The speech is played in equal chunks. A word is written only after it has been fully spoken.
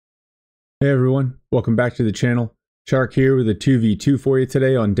Hey everyone, welcome back to the channel. Shark here with a 2v2 for you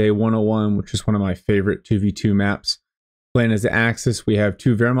today on day 101, which is one of my favorite 2v2 maps. Playing as the Axis, we have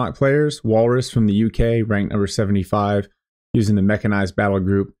two Wehrmacht players, Walrus from the UK, ranked number 75, using the Mechanized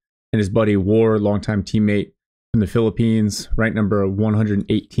Battlegroup, and his buddy War, longtime teammate from the Philippines, ranked number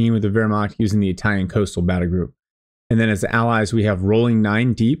 118 with the Wehrmacht, using the Italian Coastal Battlegroup. And then as the allies, we have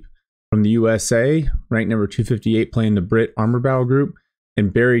Rolling9Deep from the USA, ranked number 258, playing the Brit Armor Battlegroup,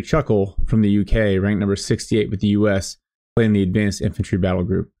 and Chuckle from the UK, ranked number 68 with the US, playing the Advanced Infantry Battle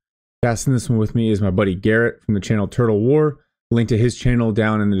Group. Casting this one with me is my buddy Garrett from the channel TurtleWar. Link to his channel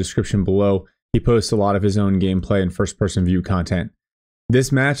down in the description below. He posts a lot of his own gameplay and first-person view content.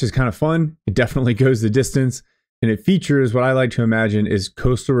 This match is kind of fun. It definitely goes the distance, and it features what I like to imagine is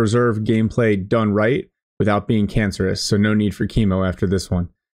Coastal Reserve gameplay done right without being cancerous, so no need for chemo after this one.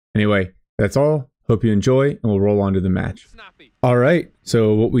 Anyway, that's all. Hope you enjoy, and we'll roll on to the match. All right,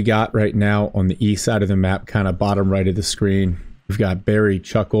 so what we got right now on the east side of the map, kind of bottom right of the screen, we've got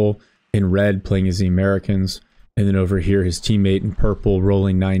Chuckle in red playing as the Americans, and then over here his teammate in purple,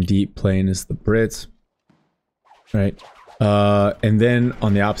 Rolling9Deep, playing as the Brits. Right, and then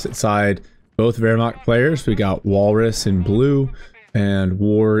on the opposite side, both Wehrmacht players. We got Walrus in blue and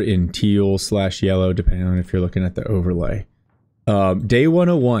War in teal / yellow, depending on if you're looking at the overlay. Day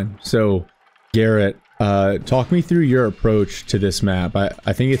 101. So Garrett, talk me through your approach to this map.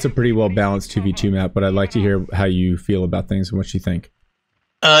 I think it's a pretty well balanced 2v2 map, but I'd like to hear how you feel about things and what you think.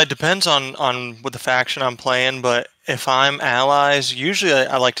 It depends on what the faction I'm playing, but if I'm allies, usually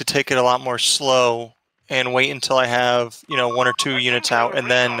I like to take it a lot more slow and wait until I have, you know, 1 or 2 units out and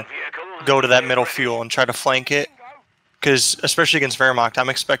then go to that middle fuel and try to flank it. Because especially against Wehrmacht, I'm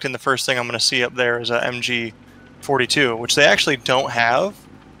expecting the first thing I'm going to see up there is a MG42, which they actually don't have.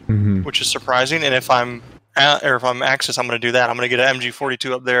 Which is surprising, and if I'm Axis, I'm going to do that. I'm going to get an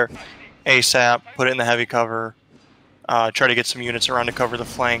MG42 up there ASAP, put it in the heavy cover, try to get some units around to cover the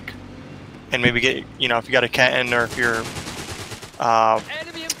flank, and maybe get, you know, if you got a Kenton or if you're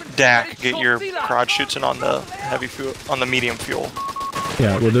DAC, get your crowd shoots in on the heavy fuel, on the medium fuel.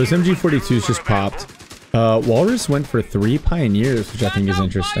 Yeah, well, those MG42s just popped. Walrus went for 3 Pioneers, which I think is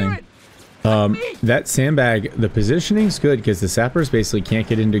interesting. That sandbag, the positioning's good because the sappers basically can't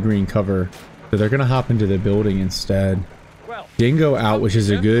get into green cover, so they're gonna hop into the building instead. Dingo out, which is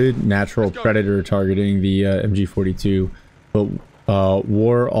a good natural predator targeting the MG42, but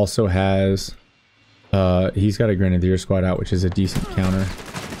War also has he's got a Grenadier squad out, which is a decent counter.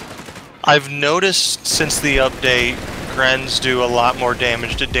 I've noticed since the update, Grens do a lot more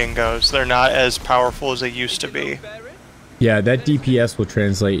damage to dingoes. They're not as powerful as they used to be. Yeah, that DPS will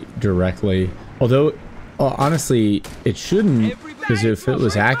translate directly. Although, honestly, it shouldn't, because if it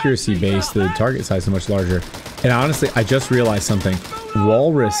was accuracy-based, the target size is much larger. And honestly, I just realized something.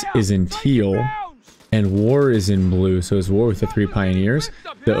 Walrus is in teal, and War is in blue, so it's War with the 3 Pioneers.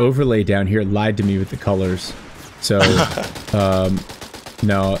 The overlay down here lied to me with the colors. So,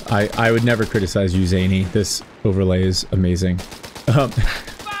 no, I would never criticize you, Zany. This overlay is amazing.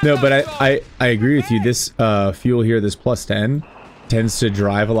 No, but I agree with you. This fuel here, this +10, tends to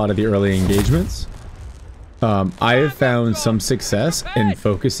drive a lot of the early engagements. I have found some success in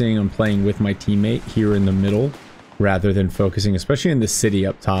focusing on playing with my teammate here in the middle, rather than focusing, especially in the city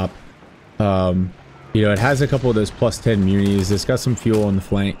up top. You know, it has a couple of those +10 munis. It's got some fuel on the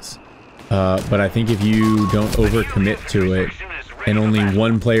flanks. But I think if you don't overcommit to it, and only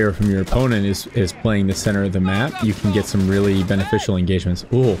one player from your opponent is playing the center of the map, you can get some really beneficial engagements.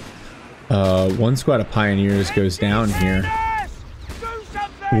 Ooh, one squad of Pioneers goes down here.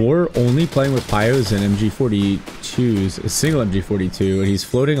 War only playing with Pios and MG42s, a single MG42, and he's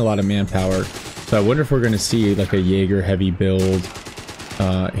floating a lot of manpower. So I wonder if we're going to see like a Jaeger heavy build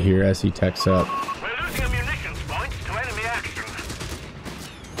here as he techs up.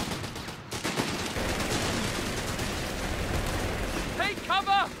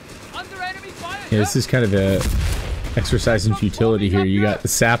 Yeah, this is kind of a exercise in futility here. You got the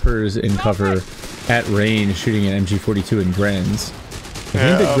sappers in cover at range shooting an MG42 and Grens.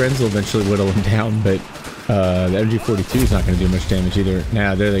 I think the Grens will eventually whittle them down, but the MG42 is not going to do much damage either.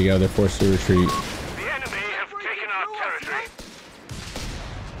 Now, there they go. They're forced to retreat. The enemy have taken our territory.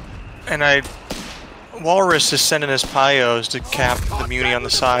 And Walrus is sending his Pios to cap the muni on the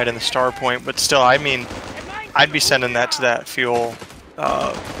side and the star point, but still, I mean, I'd be sending that to that fuel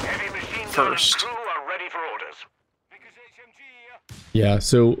first. Yeah,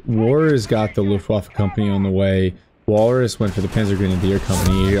 so War has got the Luftwaffe company on the way. Walrus went for the Panzer Grenadier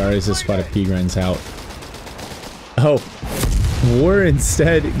company. He already has a squad of P-Grens out. Oh, War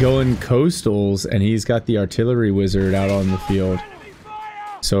instead going coastals, and he's got the artillery wizard out on the field.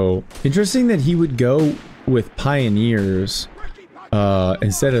 So interesting that he would go with Pioneers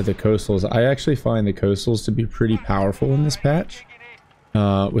instead of the Coastals. I actually find the Coastals to be pretty powerful in this patch.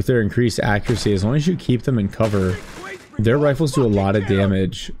 With their increased accuracy, as long as you keep them in cover, their rifles do a lot of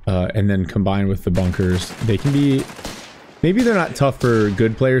damage, and then combined with the bunkers, they can be... Maybe they're not tough for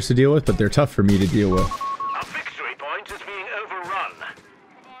good players to deal with, but they're tough for me to deal with. A victory point is being overrun.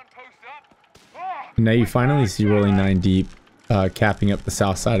 Now you finally see Rolling9Deep capping up the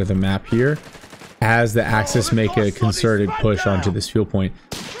south side of the map here, as the Axis make a concerted push onto this fuel point.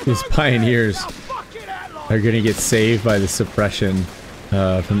 These Pioneers are going to get saved by the suppression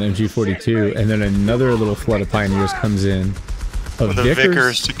from the MG42, and then another little flood of Pioneers comes in. With the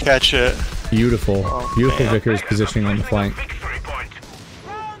Vickers to catch it. Beautiful, beautiful Vickers positioning on the flank.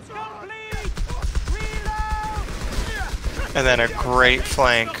 And then a great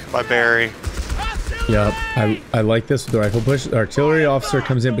flank by Barry. Yep, I like this with the rifle push. The artillery officer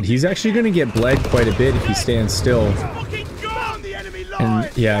comes in, but he's actually going to get bled quite a bit if he stands still.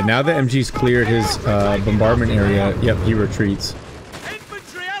 And yeah, now that MG's cleared his bombardment area, yep, he retreats.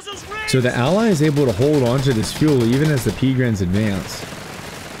 So the ally is able to hold on to this fuel even as the P-Grens advance.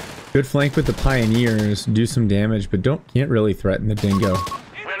 Good flank with the Pioneers, do some damage, but can't really threaten the Dingo.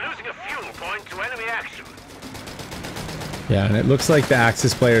 We're losing a fuel point to enemy action. Yeah, and it looks like the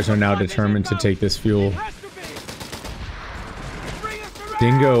Axis players are now determined to take this fuel.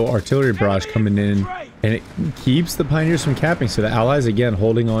 Dingo artillery barrage coming in, and it keeps the Pioneers from capping, so the allies again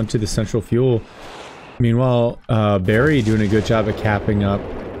holding on to the central fuel. Meanwhile, Barry doing a good job of capping up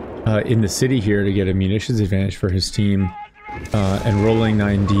in the city here to get a munitions advantage for his team, and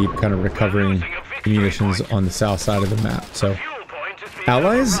Rolling9Deep kind of recovering munitions on the south side of the map. So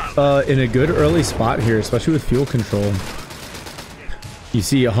allies in a good early spot here, especially with fuel control. You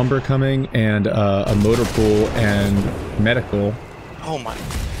see a Humber coming and a motor pool and medical. Oh my.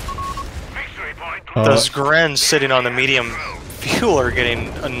 Those Grens sitting on the medium fuel are getting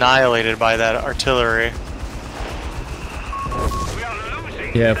annihilated by that artillery.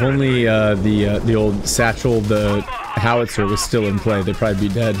 Yeah, if only the old satchel, the howitzer, was still in play, they'd probably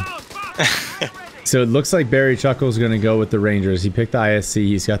be dead. So it looks like Barry Chuckle's going to go with the Rangers. He picked the ISC.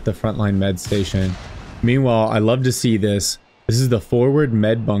 He's got the frontline med station. Meanwhile, I love to see this. This is the forward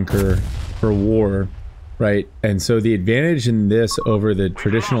med bunker for war, right? And so the advantage in this over the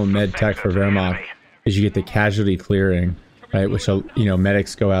traditional med tech for Wehrmacht is you get the casualty clearing, right? Which, you know,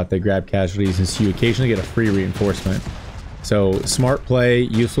 medics go out, they grab casualties, and so you occasionally get a free reinforcement. So smart play,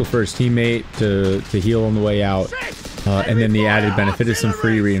 useful for his teammate to heal on the way out. And then the added benefit is some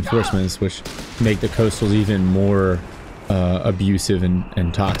free reinforcements, which make the Coastals even more abusive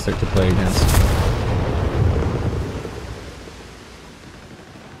and toxic to play against.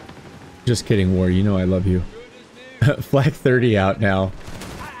 Just kidding, War. You know I love you. Flag 30 out now.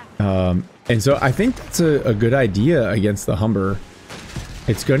 And so I think that's a good idea against the Humber.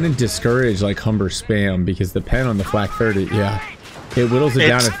 It's going to discourage like Humber spam because the pen on the Flak 30, yeah, it whittles it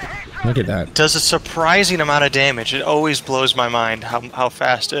down. Look at that. Does a surprising amount of damage. It always blows my mind how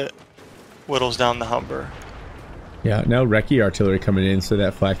fast it whittles down the Humber. Yeah, now Recce artillery coming in, so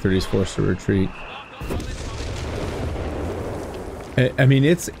that Flak 30 is forced to retreat. I mean,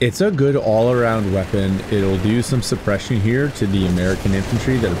 it's a good all-around weapon. It'll do some suppression here to the American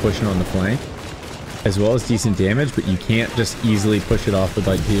infantry that are pushing on the flank, as well as decent damage, but you can't just easily push it off with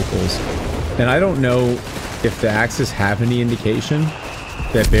light vehicles. And I don't know if the Axis have any indication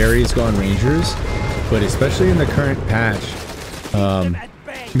that Barry's gone Rangers, but especially in the current patch, I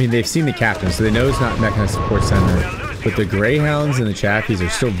mean, they've seen the captain, so they know it's not Mechanized Support Center, but the Greyhounds and the Chaffies are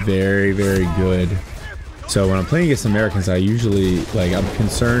still very, very good. So when I'm playing against Americans, I usually, like, I'm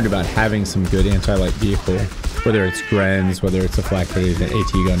concerned about having some good anti-light vehicle, whether it's Grens, whether it's a Flak 30, an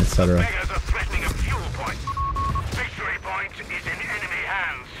AT gun, etc.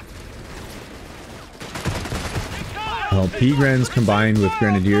 Well, P-Grens combined with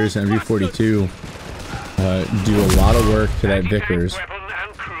Grenadiers and MV42 do a lot of work to that Vickers.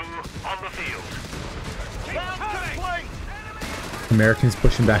 Americans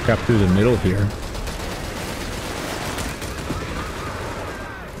pushing back up through the middle here.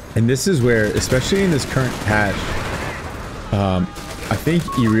 And this is where, especially in this current patch, I think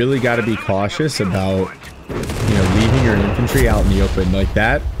you really got to be cautious about, you know, leaving your infantry out in the open. Like,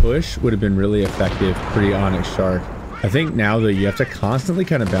 that push would have been really effective pre-Onyx Shark. I think now that you have to constantly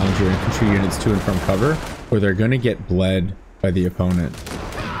kind of bound your infantry units to and from cover, or they're going to get bled by the opponent.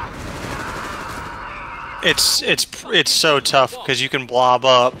 It's so tough because you can blob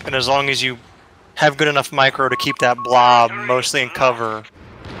up, and as long as you have good enough micro to keep that blob mostly in cover,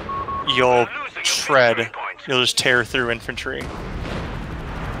 you'll shred. You'll just tear through infantry.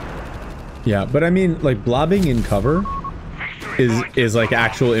 Yeah, but I mean, like, blobbing in cover is like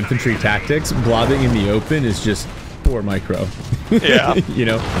actual infantry tactics. Blobbing in the open is just poor micro. Yeah. You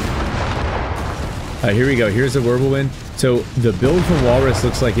know? Here we go. Here's the Whirlwind. So the build from Walrus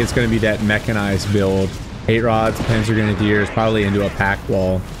looks like it's going to be that mechanized build. 8 rods, Panzer Grenadiers, probably into a pack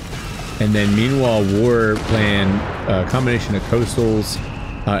wall. And then meanwhile, War playing a combination of coastals,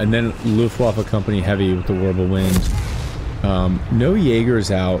 and then Luftwaffe Company heavy with the Whirlwind. No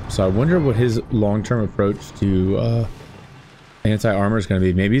Jaegers out, so I wonder what his long-term approach to anti-armor is going to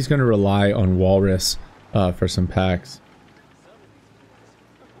be. Maybe he's going to rely on Walrus for some packs.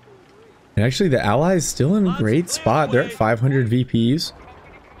 And actually, the Allies still in a great spot. They're at 500 VPs,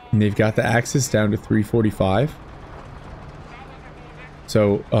 and they've got the Axis down to 345.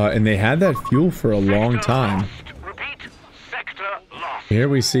 So, and they had that fuel for a long time. Here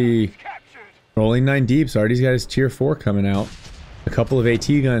we see Rolling9Deep. So already he's got his tier 4 coming out. A couple of AT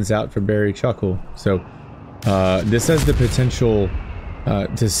guns out for Barry Chuckle. So this has the potential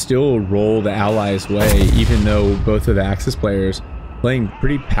to still roll the Allies' way, even though both of the Axis players playing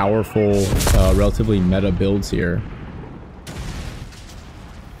pretty powerful, relatively meta builds here.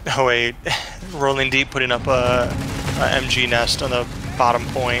 Oh wait, Rolling9Deep putting up a MG nest on the bottom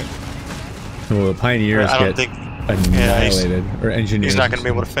point. Well, the Pioneers get annihilated, or Engineers. He's not going to be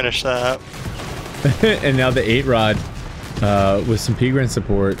able to finish that. And now the 8 rod with some P-Gren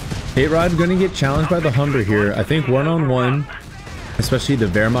support. 8 rod going to get challenged by the Humber here. I think one-on-one, especially the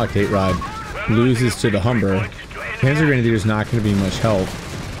Wehrmacht 8 rod, loses to the Humber. Panzer Grenadier is not going to be much help.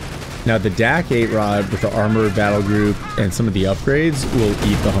 Now the DAC 8 rod with the armored battle group and some of the upgrades will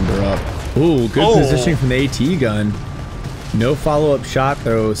eat the Humber up. Ooh, good positioning from the AT gun. No follow-up shot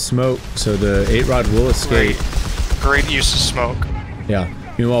though, smoke, so the 8 rod will escape. Great use of smoke. Yeah.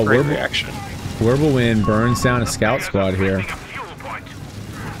 Meanwhile, great reaction. Whirlwind burns down a scout squad here.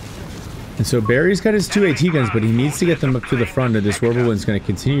 And so Barry's got his 2 AT guns, but he needs to get them up to the front, or this Whirlwind's going to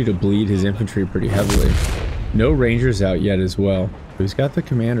continue to bleed his infantry pretty heavily. No Rangers out yet as well. He's got the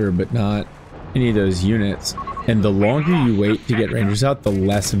commander, but not any of those units. And the longer you wait to get Rangers out, the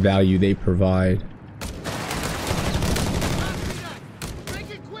less value they provide.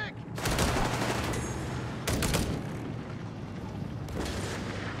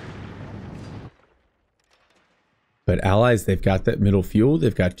 But Allies, they've got that middle fuel.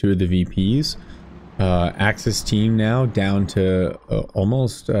 They've got 2 of the VPs. Axis team now down to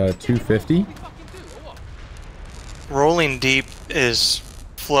almost 250. Rolling9Deep is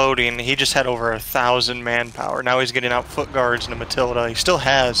floating. He just had over 1,000 manpower. Now he's getting out foot guards and a Matilda. He still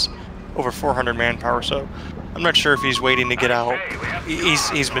has over 400 manpower, so I'm not sure if he's waiting to get out.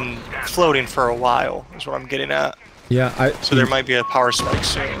 He's been floating for a while, is what I'm getting at. Yeah, so there might be a power spike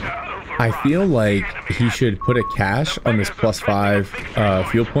soon. I feel like he should put a cache on this +5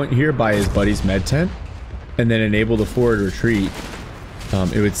 fuel point here by his buddy's med tent, and then enable the forward retreat.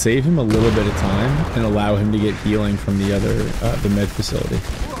 It would save him a little bit of time and allow him to get healing from the other the med facility.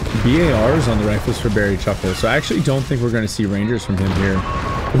 BARs on the rifles for Barry Chuckle, so I actually don't think we're going to see Rangers from him here.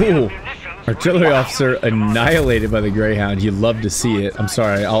 Ooh, artillery officer annihilated by the Greyhound. You love to see it. I'm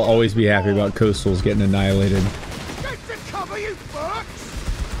sorry, I'll always be happy about coastals getting annihilated.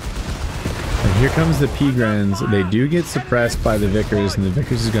 And here comes the P-Grens. They do get suppressed by the Vickers, and the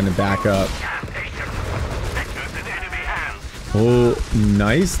Vickers is going to back up. Oh,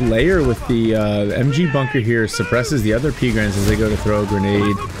 nice layer with the MG bunker here. Suppresses the other P-Grens as they go to throw a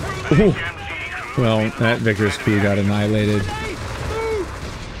grenade. Ooh. Well, that Vickers crew got annihilated.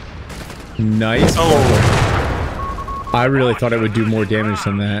 Nice. Oh. I really thought it would do more damage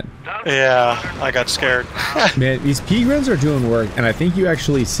than that. Yeah, I got scared. Man, these P-Grens are doing work, and I think you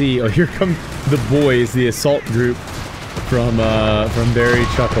actually see... Oh, here come the boys, the assault group from Barry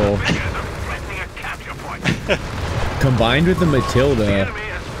Chuckle. Combined with the Matilda.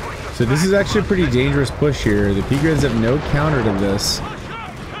 So this is actually a pretty dangerous push here. The P-Grens have no counter to this.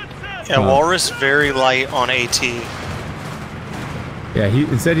 Yeah, Walrus very light on AT. Yeah,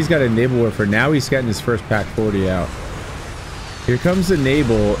 instead he's got a naval warfare. Now he's getting his first pack 40 out. Here comes the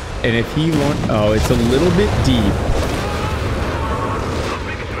naval, and if he wants... Oh, it's a little bit deep.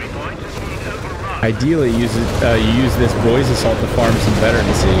 Ideally, you use this boys assault to farm some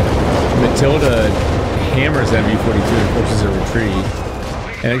veterancy. Matilda hammers MU-42 and forces a retreat.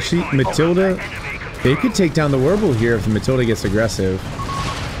 And actually, Matilda, they could take down the Whirlwind here if the Matilda gets aggressive.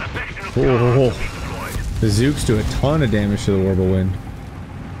 Oh, the Zooks do a ton of damage to the Whirlwind.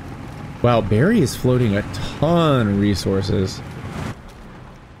 Wow, Barry is floating a ton of resources.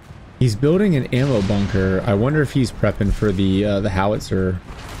 He's building an ammo bunker. I wonder if he's prepping for the howitzer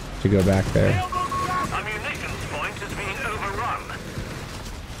to go back there.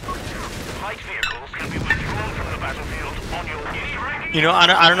 light vehicles can be withdrawn from the battlefield on your way. You know,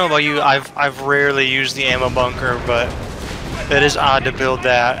 I don't know about you. I've rarely used the ammo bunker, but it is odd to build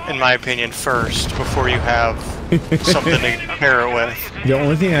that, in my opinion, first before you have something to pair it with. The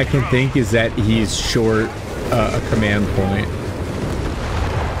only thing I can think is that he's short a command point.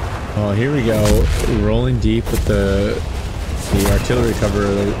 Oh, here we go. Rolling deep with the artillery cover,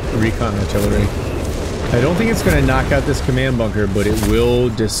 the recon artillery. I don't think it's going to knock out this command bunker, but it will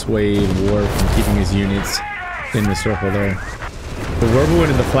dissuade War from keeping his units in the circle there. The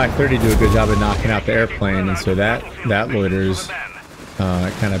Whirlwind and the Flak 30 do a good job of knocking out the airplane, and so that loiter's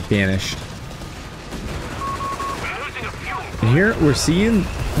kind of banished. And here we're seeing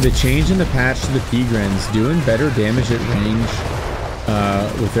the change in the patch to the P-Grens doing better damage at range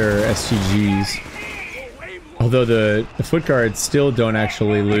with their STGs. Although the foot guards still don't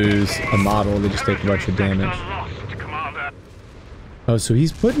actually lose a model, they just take a bunch of damage. Oh, so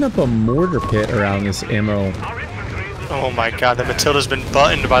he's putting up a mortar pit around this ammo. Oh my god, the Matilda's been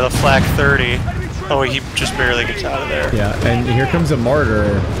buttoned by the Flak 30. Oh, he just barely gets out of there. Yeah, and here comes a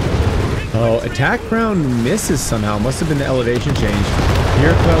martyr. Oh, attack round misses somehow. Must have been the elevation change.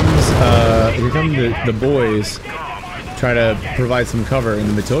 Here come the boys. Try to provide some cover, and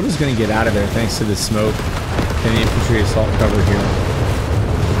the Matilda's going to get out of there thanks to the smoke and the infantry assault cover here.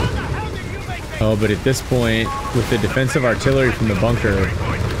 Oh, but at this point, with the defensive artillery from the bunker,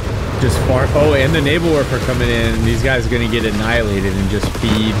 just far. Oh, and the naval warfare coming in, these guys are going to get annihilated and just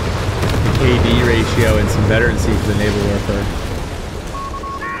feed the KD ratio and some veterancy for the naval warfare.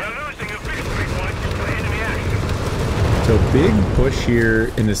 So big push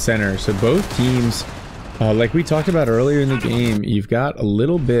here in the center. So both teams, like we talked about earlier in the game, you've got a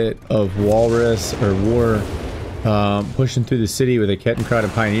little bit of Walrus or War pushing through the city with a Kettenkrad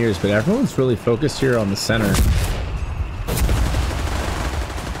and Pioneers, but everyone's really focused here on the center.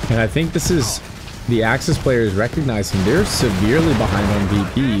 And I think this is the Axis players recognizing they're severely behind on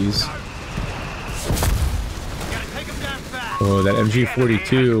VPs. Oh, that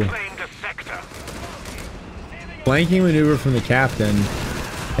MG42. Flanking maneuver from the captain.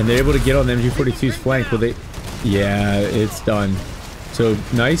 And they're able to get on the MG42's flank. Well, yeah, it's done. So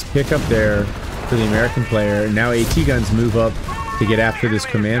nice pickup there for the American player. And now AT guns move up to get after this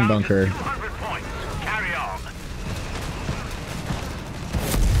command bunker.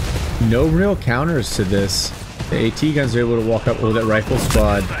 No real counters to this. The AT guns are able to walk up. Oh, that rifle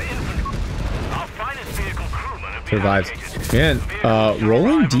squad survives. Man,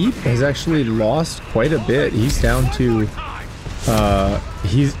 Rolling9Deep has actually lost quite a bit. He's down to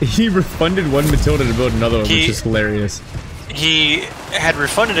he refunded one Matilda to build another one, which is hilarious. He had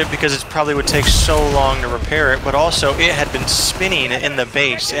refunded it because it probably would take so long to repair it, but also it had been spinning in the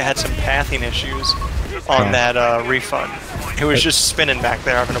base. It had some pathing issues on that refund. It was just spinning back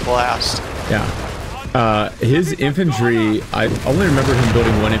there having a blast. Yeah. His infantry, I only remember him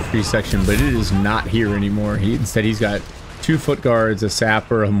building one infantry section, but it is not here anymore. Instead he's got 2 foot guards, a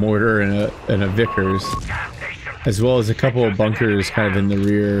sapper, a mortar, and a Vickers, as well as a couple of bunkers kind of in the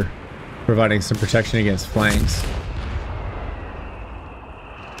rear, providing some protection against flanks.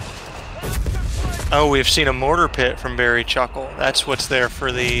 Oh, we've seen a mortar pit from Barry Chuckle. That's what's there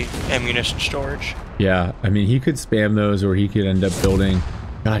for the ammunition storage. Yeah, I mean, he could spam those, or he could end up building.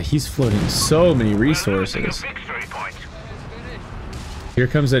 God, he's floating so many resources. Here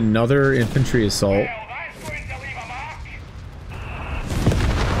comes another infantry assault.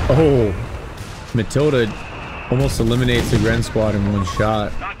 Oh, Matilda almost eliminates the Gren squad in one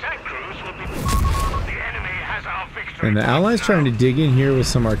shot. And the Allies trying to dig in here with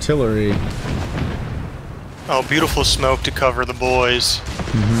some artillery. Oh, beautiful smoke to cover the boys.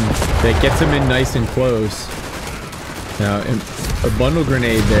 That gets them in nice and close. Now, a bundle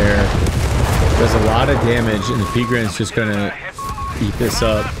grenade there does a lot of damage, and the P-Gren's just gonna eat this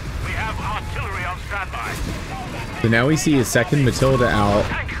up. So now we see a second Matilda out.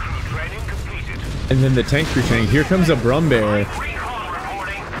 And then the tank crew training. Here comes a Brumbear.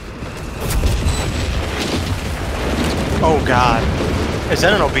 Oh god. Is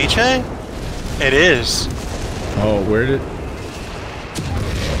that an Obiche? It is. Oh, where did...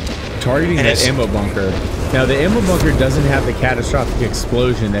 Targeting that ammo bunker. Now, the ammo bunker doesn't have the catastrophic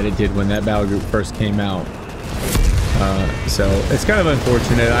explosion that it did when that Battlegroup first came out. So, it's kind of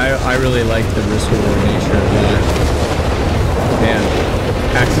unfortunate. I really like the risk-reward nature of that. Man,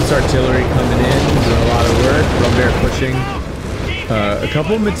 Axis artillery coming in, doing a lot of work. Brumbear pushing. A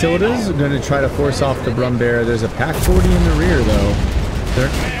couple of Matildas are going to try to force off the Brumbear. There's a Pack 40 in the rear, though.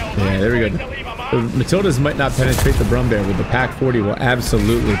 Yeah, there we go. The Matildas might not penetrate the Brumbear, but the Pack 40 will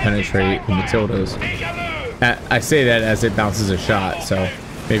absolutely penetrate the Matildas. I say that as it bounces a shot, so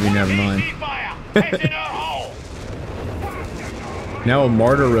Maybe never mind. Now a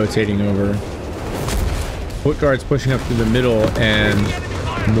martyr rotating over. Foot guards pushing up through the middle, and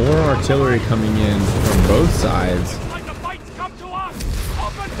more artillery coming in from both sides.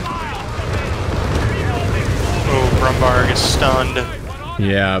 Oh, Brumbarg is stunned.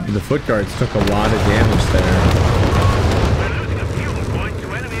 Yeah, but the foot guards took a lot of damage there.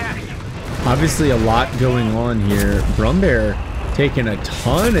 Obviously a lot going on here. Brumbear taking a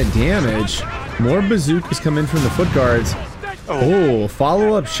ton of damage. More bazookas come in from the foot guards. Oh,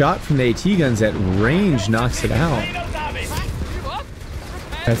 follow-up shot from the AT guns at range knocks it out.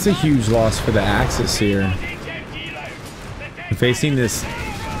 That's a huge loss for the Axis here. Facing this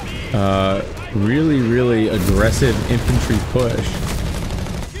really aggressive infantry push.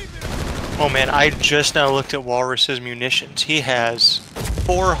 Oh man, I just now looked at Walrus's munitions. He has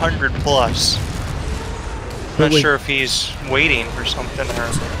 400 plus. Not sure if he's waiting for something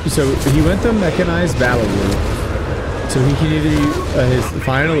or... So he went the Mechanized Battlegroup. So he can either use, his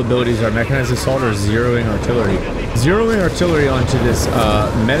final abilities are Mechanized Assault or Zeroing Artillery. Zeroing Artillery onto this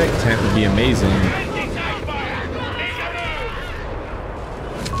medic tent would be amazing.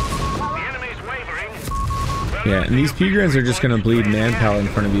 Yeah, and these Pigrins are just going to bleed manpower in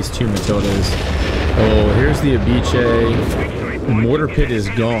front of these two Matildas. Oh, here's the Abiche. The mortar pit is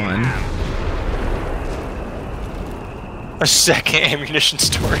gone. A second ammunition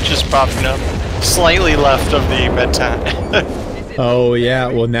storage is popping up, slightly left of the med tent. Oh yeah,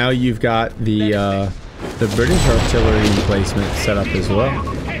 well now you've got the British artillery emplacement set up as well.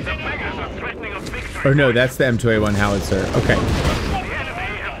 Or no, that's the M2A1 howitzer. Okay.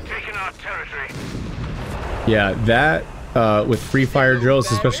 Yeah, that with free fire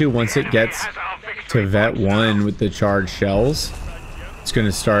drills, especially once it gets to Vet 1 with the charged shells, it's going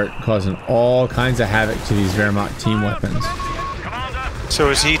to start causing all kinds of havoc to these Wehrmacht team weapons. So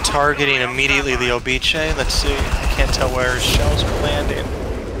is he targeting immediately the Obiche? Let's see. I can't tell where his shells are landing.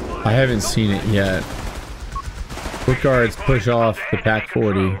 I haven't seen it yet. Foot guards push off the Pack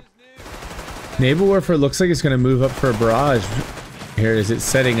 40. Naval Warfare looks like it's going to move up for a barrage. Here it is, it's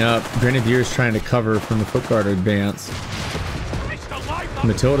setting up. Grenadiers trying to cover from the foot guard advance.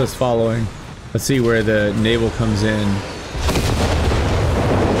 Matilda's following. Let's see where the naval comes in.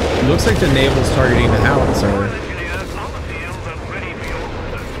 It looks like the naval's targeting the howitzer.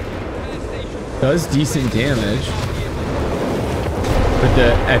 Does decent damage. But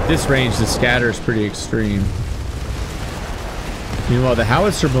at this range, the scatter is pretty extreme. Meanwhile, the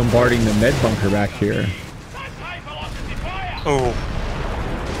howitzer bombarding the med bunker back here. Oh.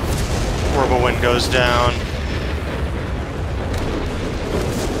 Whirlwind goes down.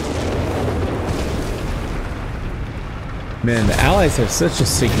 Man, the Allies have such a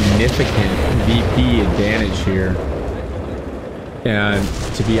significant VP advantage here. And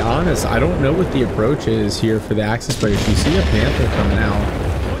to be honest, I don't know what the approach is here for the Axis players. You see a Panther coming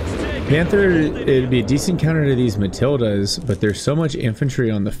out. Panther, it'd be a decent counter to these Matildas, but there's so much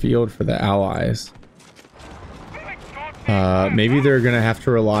infantry on the field for the Allies. Maybe they're going to have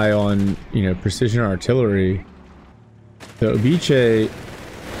to rely on, you know, precision artillery. The Obiche,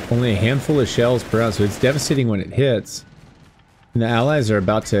 only a handful of shells per round, so it's devastating when it hits. And the Allies are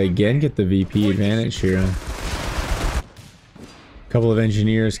about to again get the VP advantage here. A couple of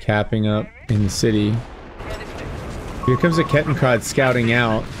engineers capping up in the city. Here comes a Kettenkrad scouting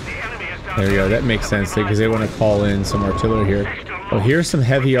out. There you go, that makes sense because they want to call in some artillery here. Oh, here's some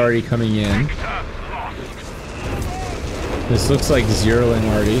heavy already coming in. This looks like zeroing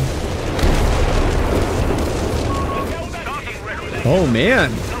already. Oh man!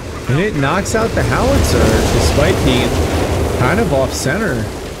 And it knocks out the howitzer despite being kind of off center.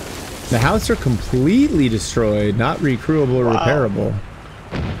 The howitzer completely destroyed, not recrewable or repairable.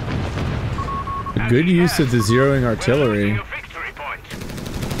 A good use of the zeroing artillery.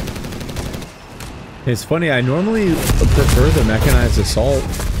 It's funny, I normally prefer the mechanized assault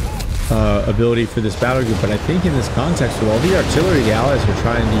ability for this battle group, but I think in this context, with all the artillery the Allies are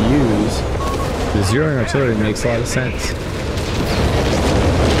trying to use, the zeroing artillery makes a lot of sense.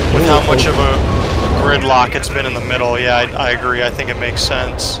 With how much of a gridlock it's been in the middle, yeah, I agree. I think it makes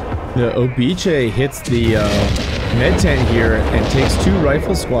sense. The Obiche hits the med tent here and takes two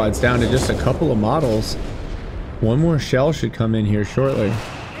rifle squads down to just a couple of models. One more shell should come in here shortly.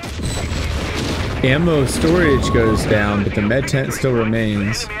 Ammo storage goes down, but the med tent still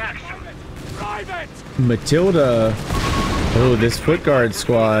remains. Matilda, oh, this foot guard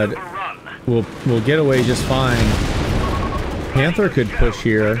squad will get away just fine. Panther could push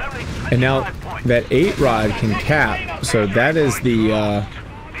here, and now that 8-rod can cap, so that is the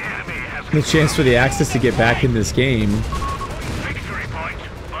chance for the Axis to get back in this game.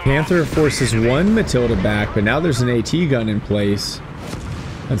 Panther forces one Matilda back, but now there's an AT gun in place.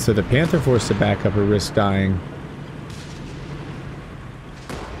 And so the Panther forced to back up or risk dying.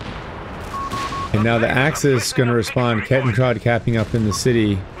 And now the Axis is going to respond, Kettenkrad capping up in the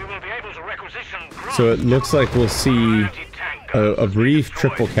city. So it looks like we'll see a brief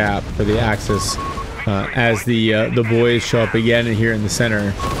triple cap for the Axis as the boys show up again and here in the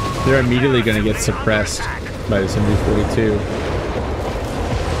center. They're immediately going to get suppressed by this MG42.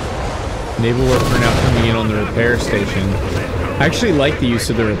 Naval Warfare now coming in on the repair station. I actually like the use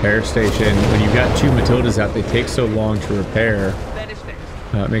of the repair station. When you've got two Matildas out, they take so long to repair.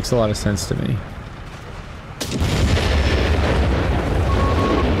 It makes a lot of sense to me.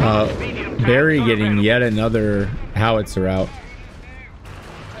 Barry getting yet another howitzer out.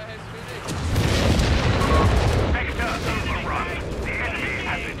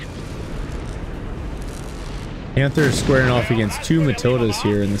 Panther squaring off against two Matildas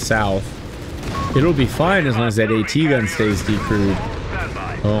here in the south. It'll be fine as long as that AT gun stays decrewed.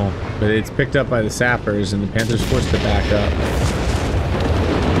 Oh, but it's picked up by the sappers and the Panther's forced to back up.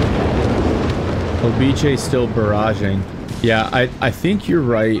 Obiche's still barraging. Yeah, I think you're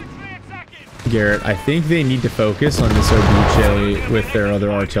right, Garrett. I think they need to focus on this Obiche with their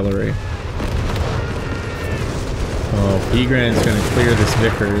other artillery. Oh, Pigran's going to clear this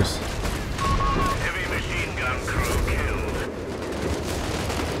Vickers.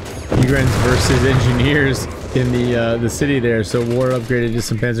 Pigran's versus engineers in the city there, so war upgraded to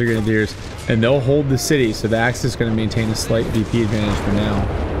some Panzer Grenadiers, and they'll hold the city, so the Axis is going to maintain a slight VP advantage for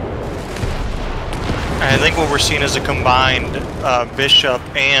now. I think what we're seeing is a combined Bishop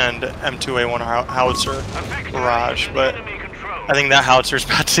and M2A1 howitzer barrage, but I think that howitzer is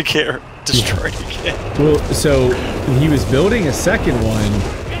about to get destroyed again. Well, so he was building a second one,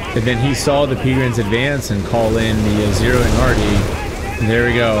 and then he saw the Pigrans advance and call in the zeroing Artie. And there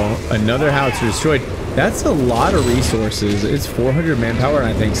we go, another howitzer destroyed. That's a lot of resources. It's 400 manpower and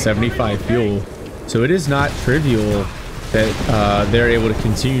I think 75 fuel. So it is not trivial that they're able to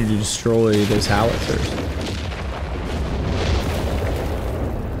continue to destroy those howitzers.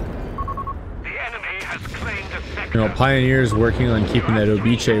 You know, Pioneer's working on keeping that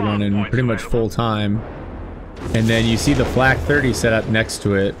Obiche running pretty much full time. And then you see the Flak 30 set up next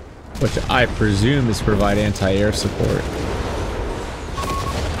to it, which I presume is to provide anti-air support.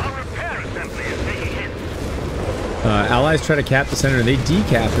 Allies try to cap the center, they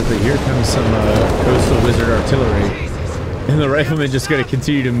decap it, but here comes some Coastal Wizard artillery. And the riflemen just going to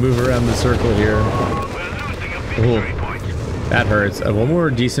continue to move around the circle here. Oh, that hurts. One more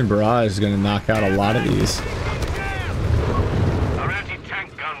decent barrage is going to knock out a lot of these.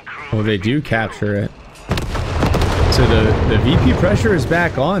 Well, they do capture it. So the VP pressure is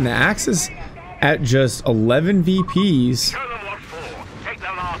back on. The Axis at just 11 VPs.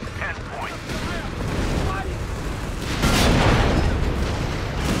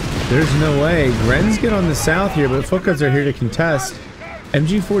 There's no way. Grens get on the south here, but Footguns are here to contest.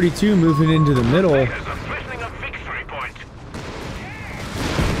 MG42 moving into the middle. The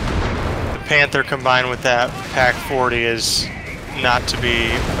Panther combined with that Pack 40 is not to be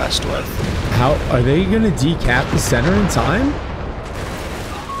messed with. How are they going to decap the center in time?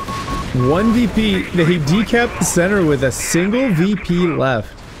 One VP, they decap the center with a single VP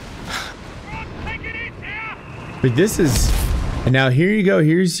left. But this is... And now here you go,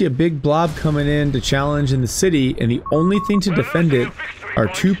 here's a big blob coming in to challenge in the city, and the only thing to defend it are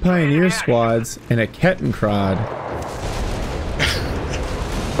two Pioneer squads and a Kettenkrad.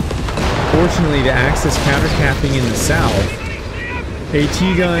 Fortunately, the Axis counter-capping in the south. AT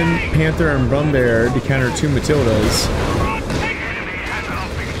gun, Panther, and Brumbear to counter two Matildas.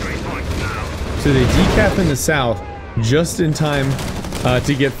 So they decap in the south just in time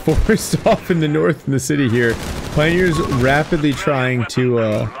to get forced off in the north in the city here. Pioneers rapidly trying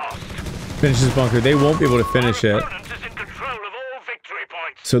to finish this bunker. They won't be able to finish it.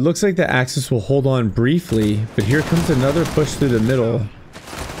 So it looks like the Axis will hold on briefly, but here comes another push through the middle.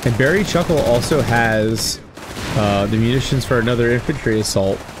 And Barry Chuckle also has the munitions for another infantry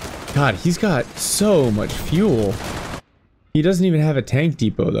assault. God, he's got so much fuel. He doesn't even have a tank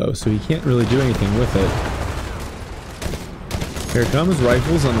depot though, so he can't really do anything with it. Here comes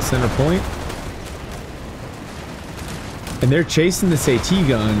rifles on the center point. And they're chasing this AT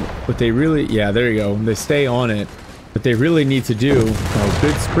gun, but they really, yeah, there you go. They stay on it, but they really need to do a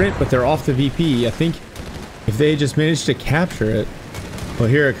good sprint, but they're off the VP. I think if they just managed to capture it. Well,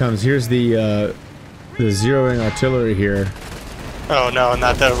 here it comes. Here's the zeroing artillery here. Oh no,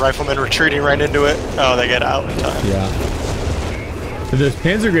 not the riflemen retreating right into it. Oh, they get out in time. Yeah. But those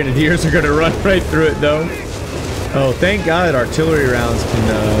Panzer Grenadiers are going to run right through it though. Oh, thank God artillery rounds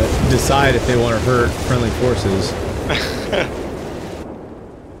can decide if they want to hurt friendly forces.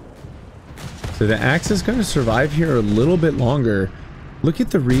 So the Axe is going to survive here a little bit longer. Look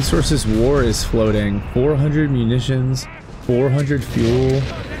at the resources war is floating. 400 munitions, 400 fuel.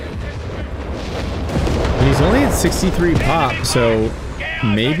 And he's only at 63 pop, so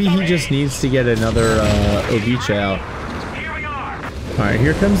maybe he just needs to get another Obiche out. Alright,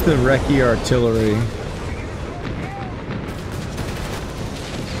 here comes the Recce artillery.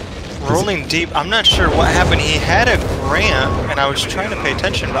 Rolling Deep, I'm not sure what happened. He had a grant, and I was trying to pay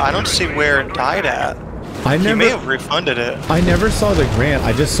attention, but I don't see where it died at. He may have refunded it. I never saw the grant.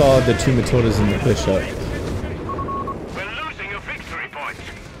 I just saw the 2 Matildas and the Bishop. We're losing a victory point.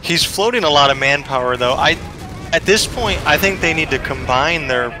 He's floating a lot of manpower, though. At this point, I think they need to combine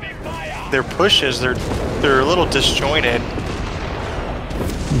their pushes. They're a little disjointed.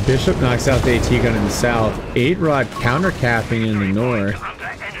 Bishop knocks out the AT gun in the south. 8-rod counter-capping in the north.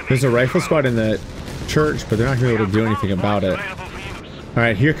 There's a rifle squad in the church, but they're not going to be able to do anything about it.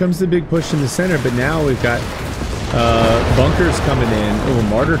 Alright, here comes the big push in the center, but now we've got bunkers coming in. Oh,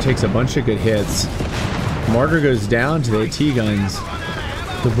 Martyr takes a bunch of good hits. Martyr goes down to the AT guns.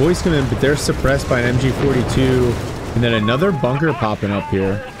 The boys come in, but they're suppressed by an MG42, and then another bunker popping up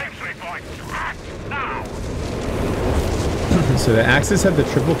here. So the Axis have the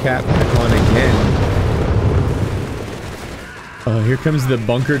triple cap back on again. Here comes the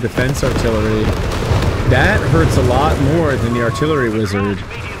bunker defense artillery. That hurts a lot more than the artillery wizard.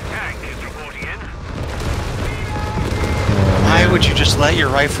 Why would you just let your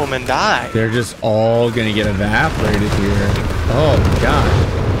riflemen die? They're just all gonna get evaporated here. Oh my god.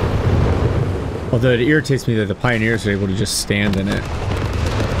 Although it irritates me that the pioneers are able to just stand in it.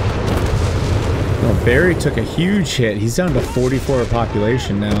 Oh, Barry took a huge hit. He's down to 44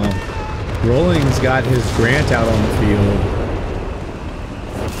 population now. Rolling's got his grant out on the field.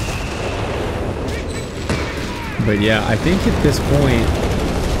 But yeah, I think at this point,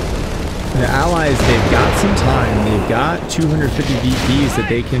 the Allies, they've got some time. They've got 250 VPs that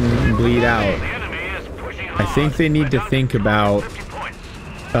they can bleed out. I think they need to think about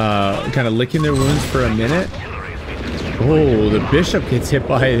kind of licking their wounds for a minute. Oh, the Bishop gets hit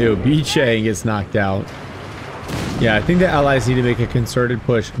by the Obiche and gets knocked out. Yeah, I think the Allies need to make a concerted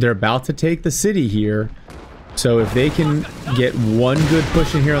push. They're about to take the city here. So if they can get one good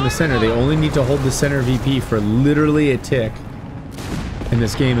push in here on the center, they only need to hold the center VP for literally a tick. And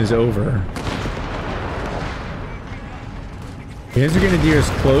this game is over. Panzer Grenadiers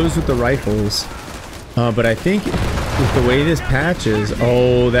close with the rifles. But I think with the way this patches...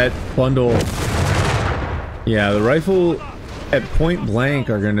 Oh, that bundle... Yeah, the rifle at point blank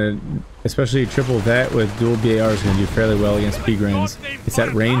are going to... Especially a triple vet with dual BAR is going to do fairly well against P-Grens. It's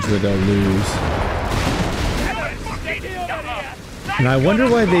that range where they'll lose. And I wonder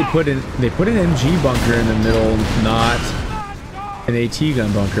why they put an MG bunker in the middle, not an AT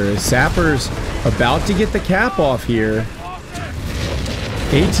gun bunker. Is Sapper's about to get the cap off here?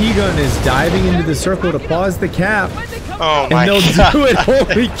 AT gun is diving into the circle to pause the cap. Oh my god. And they'll do it.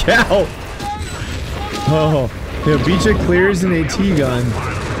 Holy cow. Oh, the Obiche clears an AT gun.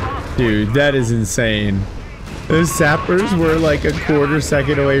 Dude, that is insane. Those Sappers were like a quarter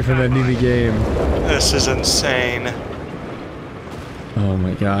second away from ending the game. This is insane. Oh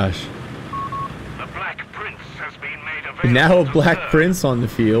my gosh. The Black Prince has been made available. And now a Black Prince on the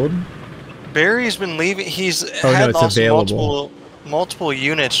field. Barry's been leaving. He's had also multiple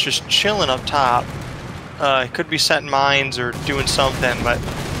units just chilling up top. Could be setting mines or doing something, but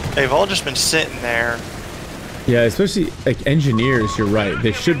they've all just been sitting there. Yeah, especially like engineers. You're right.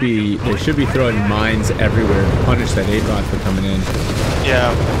 They should be throwing mines everywhere to punish that 8-rod for coming in.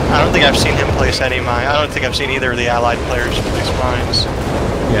 Yeah, I don't think I've seen him place any mine. I don't think I've seen either of the Allied players place mines.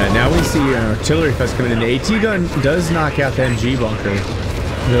 Yeah, now we see an artillery fest coming in. The AT gun does knock out the MG bunker.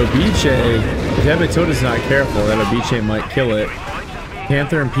 The Obiche, if that Matilda's not careful, that Obiche might kill it.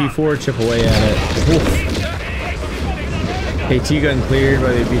 Panther and P4 chip away at it. Oof. AT gun cleared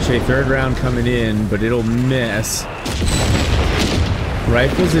by the Obiche. Third round coming in, but it'll miss.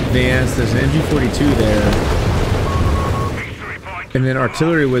 Rifles advanced. There's an MG42 there. And then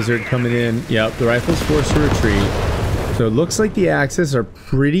artillery wizard coming in. Yep, the rifles forced to retreat. So it looks like the Axis are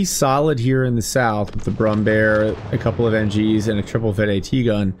pretty solid here in the south with the Brumbear, a couple of MGs, and a triple vet AT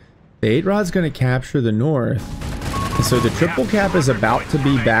gun. The 8-rod's going to capture the north. And so the triple cap is about to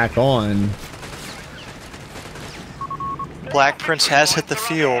be back on. Black Prince has hit the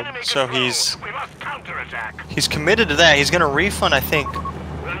field, so he's committed to that. He's going to refund, I think,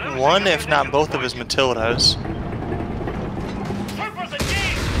 one, if not both of his Matildas.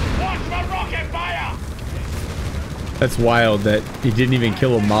 That's wild that he didn't even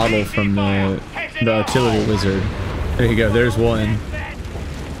kill a model from the artillery wizard. There you go, there's one.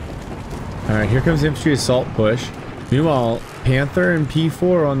 Alright, here comes infantry assault push. Meanwhile, Panther and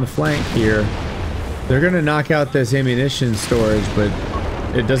P4 on the flank here. They're gonna knock out this ammunition storage, but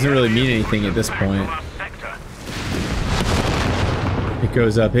it doesn't really mean anything at this point. It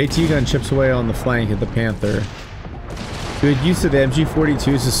goes up. AT gun chips away on the flank at the Panther. Good use of the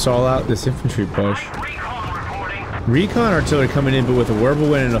MG42s to stall out this infantry push. Recon artillery coming in, but with a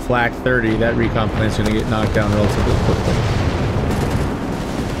Whirlwind and a Flak 30, that recon plant's going to get knocked down relatively quickly.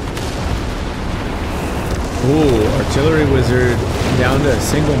 Ooh, artillery wizard down to a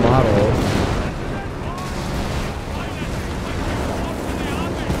single model.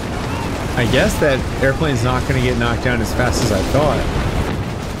 I guess that airplane's not going to get knocked down as fast as I thought.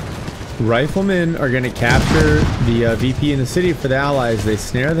 Riflemen are going to capture the VP in the city for the Allies. They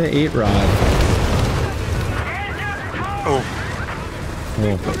snare the 8-rod. Oh.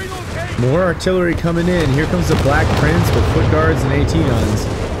 More artillery coming in. Here comes the Black Prince with foot guards and AT guns.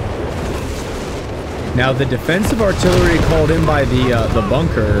 Now the defensive artillery called in by the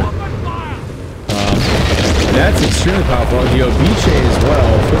bunker. That's extremely powerful. The Obiche as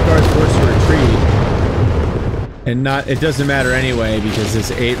well. Foot guards forced to retreat. And it doesn't matter anyway because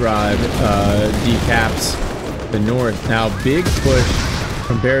this 8-rod decaps the north. Now big push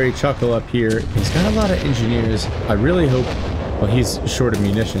from Barry Chuckle up here. He's got a lot of engineers. I really hope, well, he's short of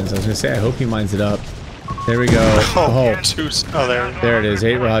munitions. I was gonna say, I hope he mines it up. There we go. Oh, there it is.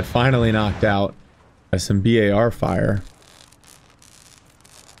 8-rod finally knocked out by some BAR fire.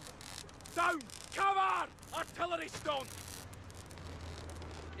 Down! Cover! Artillery stone!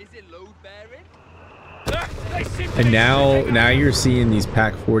 Is it load bearing? And now you're seeing these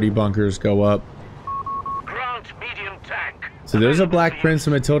Pack 40 bunkers go up. Grant medium tank. So there's a Black Prince, a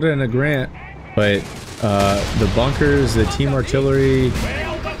Matilda, and a Grant, but the bunkers, the team artillery,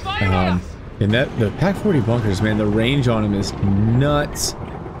 and the Pack 40 bunkers, man, the range on them is nuts.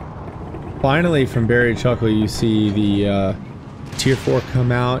 Finally, from Barry Chuckle, you see the Tier 4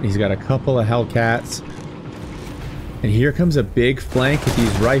 come out. He's got a couple of Hellcats, and here comes a big flank with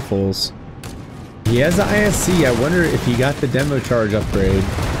these rifles. He has the ISC. I wonder if he got the demo charge upgrade.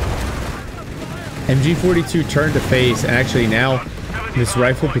 MG42 turned to face, and actually now this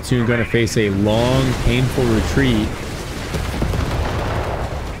rifle platoon going to face a long, painful retreat.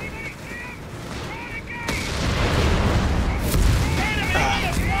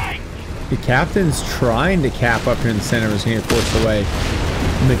 The captain's trying to cap up here in the center, was going to get forced away.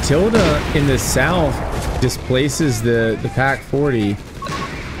 Matilda in the south displaces the Pack 40.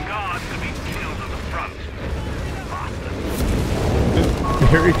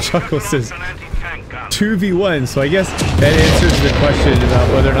 Harry Chuckle says 2v1, so I guess that answers the question about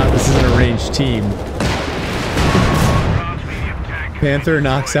whether or not this is an arranged team. Panther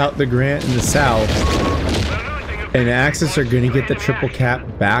knocks out the Grant in the south, and Axis are going to get the triple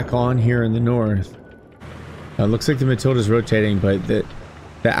cap back on here in the north. Looks like the Matilda's rotating, but the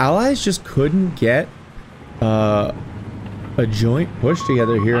Allies just couldn't get a joint push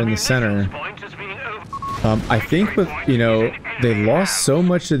together here in the center. I think with, you know, they lost so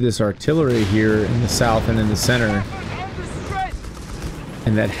much of this artillery here in the south and in the center,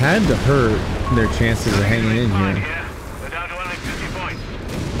 and that had to hurt their chances of hanging in here.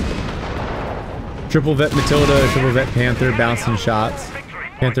 Triple vet Matilda, triple vet Panther, bouncing shots.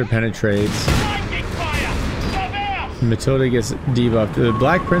 Panther penetrates. Matilda gets debuffed. The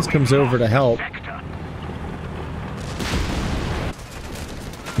Black Prince comes over to help.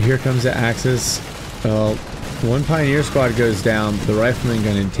 Here comes the Axis. One Pioneer squad goes down, but the Rifleman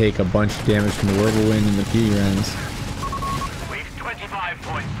going to take a bunch of damage from the Whirlwind and the P-Rens. We've 25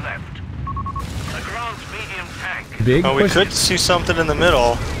 points left. The Grant's medium tank. Big we push. could see something in the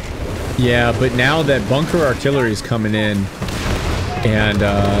middle. Yeah, but now that bunker artillery is coming in, and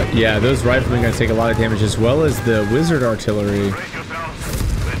yeah, those Riflemen going to take a lot of damage, as well as the Wizard artillery.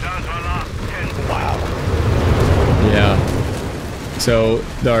 Wow. Yeah. So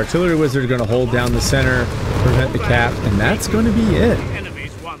the artillery wizard is going to hold down the center, prevent the cap, and that's going to be it.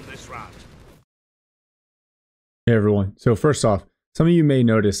 Enemies won this round. Hey everyone. So first off, some of you may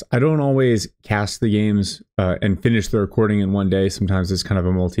notice I don't always cast the games and finish the recording in one day. Sometimes it's kind of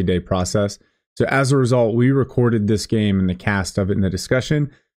a multi-day process. So as a result, we recorded this game and the cast of it in the discussion,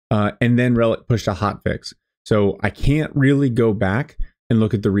 and then pushed a hotfix. So I can't really go back and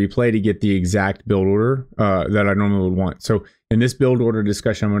look at the replay to get the exact build order that I normally would want. So in this build order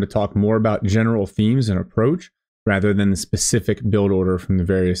discussion, I'm going to talk more about general themes and approach rather than the specific build order from the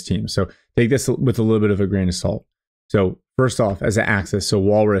various teams. So take this with a little bit of a grain of salt. So first off, as an Axis, so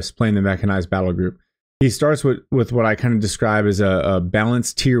Walrus playing the Mechanized Battlegroup. he starts with what I kind of describe as a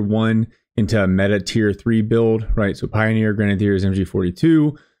balanced tier 1 into a meta tier 3 build, right? So Pioneer, Grenadiers,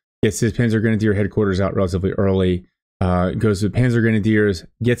 MG42, gets his Panzer Grenadier headquarters out relatively early, goes to Panzer Grenadiers,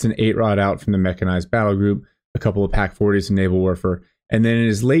 gets an 8-rod out from the Mechanized Battlegroup, a couple of Pack 40s and Naval Warfare, and then in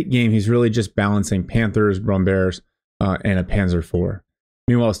his late game, he's really just balancing Panthers, Brombears, and a Panzer IV.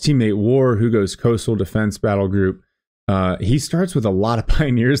 Meanwhile, his teammate War, who goes Coastal Defense Battlegroup, he starts with a lot of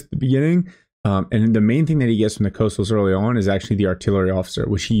Pioneers at the beginning, and the main thing that he gets from the Coastals early on is actually the Artillery Officer,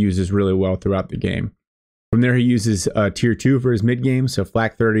 which he uses really well throughout the game. From there, he uses tier 2 for his mid game, so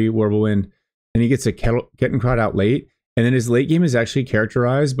Flak 30, Wirbelwind, and he gets a Kettenkrad out late. And then his late game is actually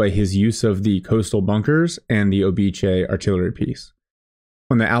characterized by his use of the Coastal Bunkers and the Obice artillery piece.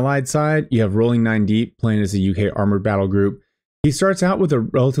 On the Allied side, you have Rolling9Deep playing as a UK armored battle group. He starts out with a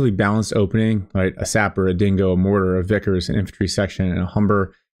relatively balanced opening, right? A Sapper, a Dingo, a Mortar, a Vickers, an Infantry section, and a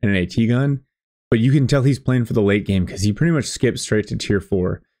Humber, and an AT gun. But you can tell he's playing for the late game because he pretty much skips straight to tier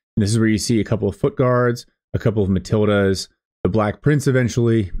 4. And this is where you see a couple of Foot Guards, a couple of Matildas, the Black Prince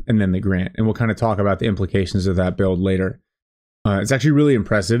eventually, and then the Grant. And we'll kind of talk about the implications of that build later. It's actually really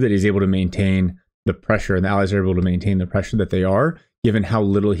impressive that he's able to maintain the pressure, and the Allies are able to maintain the pressure that they are, given how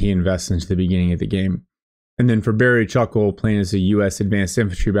little he invests into the beginning of the game. And then for Barry Chuckle, playing as a US Advanced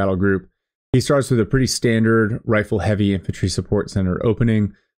Infantry Battle Group, he starts with a pretty standard rifle-heavy infantry support center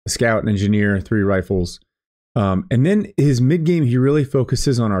opening, a Scout, an Engineer, 3 rifles. And then his mid-game, he really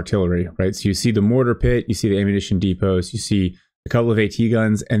focuses on artillery, right? So you see the mortar pit, you see the ammunition depots, you see a couple of AT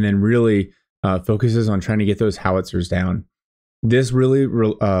guns, and then really focuses on trying to get those howitzers down. This really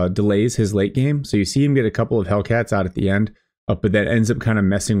delays his late game. So you see him get a couple of Hellcats out at the end, but that ends up kind of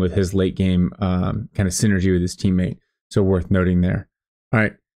messing with his late game kind of synergy with his teammate. So worth noting there. All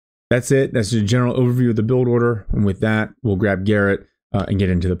right, that's it. That's a general overview of the build order. And with that, we'll grab Garrett and get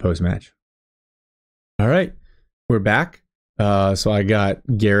into the post-match. All right, we're back. So I got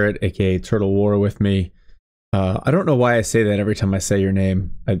Garrett, aka TurtleWar, with me. I don't know why I say that every time I say your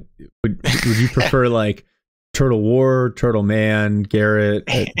name. Would you prefer like TurtleWar, Turtle Man, Garrett?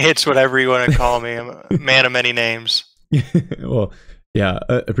 It's whatever you want to call me. I'm a man of many names. Well, yeah,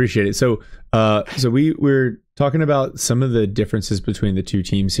 appreciate it. So we're talking about some of the differences between the two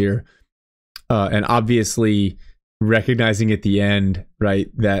teams here, and obviously recognizing at the end, right,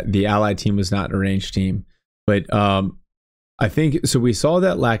 that the Allied team was not an arranged team, but I think so. We saw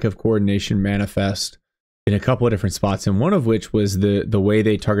that lack of coordination manifest in a couple of different spots, and one of which was the way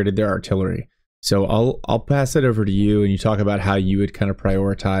they targeted their artillery. So I'll pass it over to you, and you talk about how you would kind of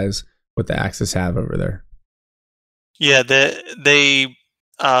prioritize what the Axis have over there. Yeah, they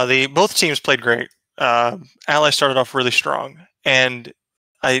both teams played great. Allies started off really strong, and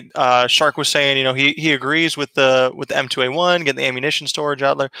Shark was saying, you know, he agrees with the M2A1, getting the ammunition storage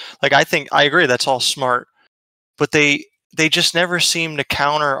out there. Like, I agree, that's all smart, but they just never seem to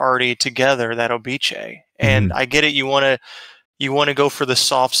counter Artie together, that Obice. And I get it, you want to go for the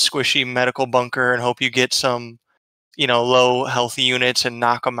soft, squishy medical bunker and hope you get some, you know, low health units and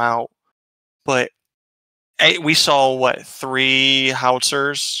knock them out. But we saw 3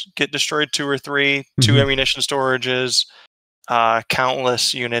 howitzers get destroyed, 2 or 3, 2 ammunition storages,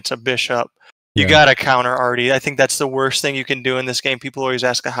 countless units, a bishop. You gotta counter Artie. I think that's the worst thing you can do in this game. People always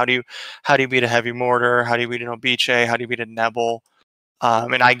ask, how do you beat a heavy mortar? How do you beat an Obice? How do you beat a Nebel?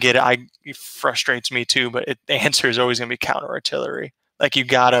 And I get it. It frustrates me too, but the answer is always gonna be counter artillery. Like, you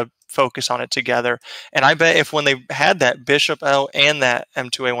gotta focus on it together. And I bet if when they had that Bishop out and that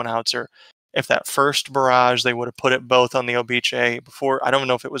M2A1 howitzer, if that first barrage, they would have put it both on the Obice before. I don't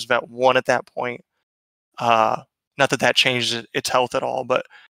know if it was Vet 1 at that point. Not that changed its health at all, but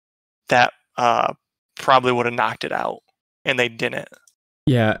that probably would have knocked it out, and they didn't.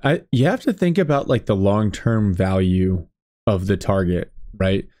 Yeah, you have to think about like the long-term value of the target,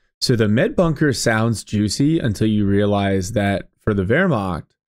 right? So the med bunker sounds juicy until you realize that for the Wehrmacht,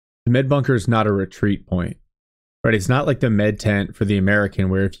 the med bunker is not a retreat point. Right, it's not like the med tent for the American,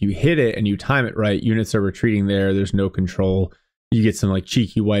 where if you hit it and you time it right, units are retreating there. There's no control. You get some like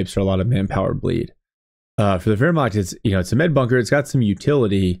cheeky wipes or a lot of manpower bleed. For the Wehrmacht, it's a med bunker. It's got some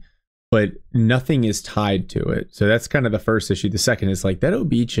utility, but nothing is tied to it. So that's kind of the first issue. The second is like that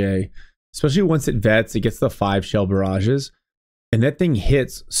Obice, especially once it vets, it gets the 5 shell barrages, and that thing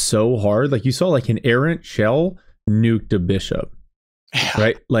hits so hard. Like, you saw like an errant shell nuked a bishop,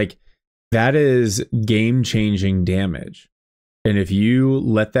 right? Like, that is game-changing damage. And if you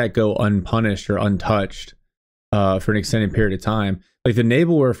let that go unpunished or untouched for an extended period of time, like the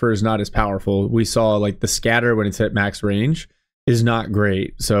naval warfare is not as powerful. We saw like the scatter when it's at max range is not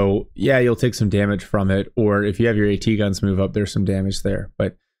great. So yeah, you'll take some damage from it. Or if you have your AT guns move up, there's some damage there.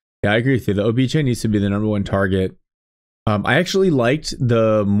 But Yeah, I agree with you. The OBJ needs to be the #1 target. I actually liked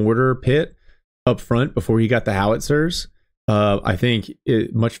the mortar pit up front before he got the howitzers. I think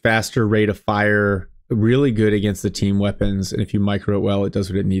much faster rate of fire, really good against the team weapons, and if you micro it well, it does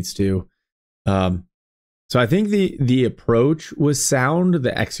what it needs to. So I think the approach was sound,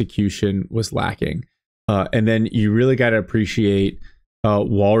 the execution was lacking, and then you really got to appreciate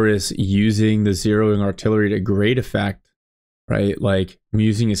Walrus using the zeroing artillery to great effect, right? Like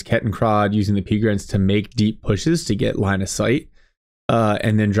using his Kettenkrad, using the P-grants to make deep pushes to get line of sight,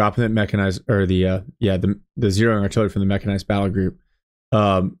 and then dropping that mechanized, or the zeroing artillery from the mechanized battle group.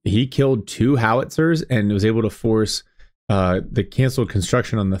 He killed 2 howitzers and was able to force the canceled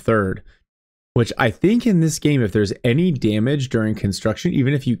construction on the 3rd, which I think in this game, if there's any damage during construction,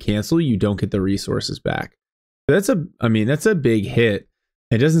 even if you cancel, you don't get the resources back. That's a big hit.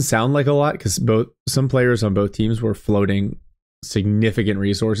 It doesn't sound like a lot because some players on both teams were floating significant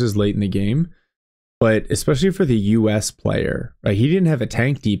resources late in the game, but especially for the US player, right? He didn't have a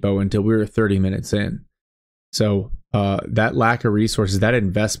tank depot until we were 30 minutes in. So that lack of resources, that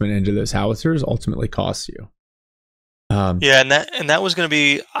investment into those howitzers ultimately costs you. Yeah, and that was going to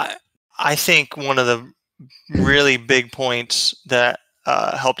be, I think, one of the really big points that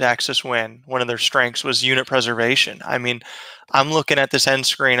helped Axis win. One of their strengths was unit preservation. I mean, I'm looking at this end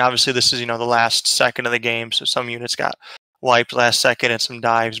screen. Obviously, this is the last second of the game, so some units got wiped last second and some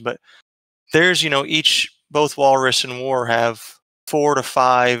dives. But there's both Walrus and War have 4 to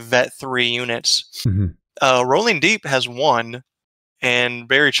 5 Vet 3 units. Mm-hmm. Rolling Deep has 1, and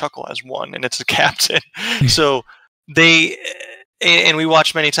Barry Chuckle has 1, and it's a captain. So they. And we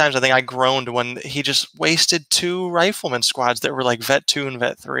watched many times. I think I groaned when he just wasted 2 rifleman squads that were like Vet 2 and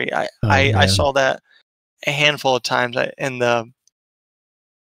Vet 3. I saw that a handful of times. In was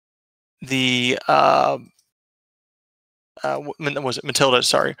it Matildas?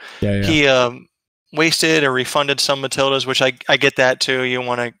 Sorry. Yeah. He wasted or refunded some Matildas, which I get that too. You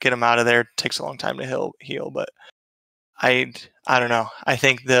want to get them out of there. It takes a long time to heal, but I don't know. I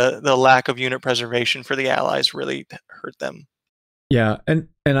think the lack of unit preservation for the Allies really hurt them. Yeah, and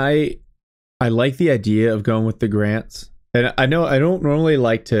I like the idea of going with the grants. And I know I don't normally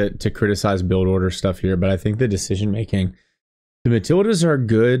like to criticize build order stuff here, but I think the decision making, the Matildas are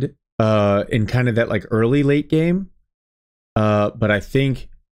good in kind of that like early late game. But I think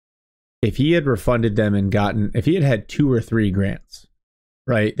if he had refunded them and if he had 2 or 3 grants,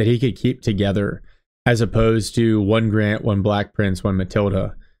 right, that he could keep together, as opposed to 1 grant, 1 Black Prince, 1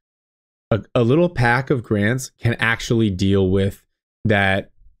 Matilda, a little pack of grants can actually deal with that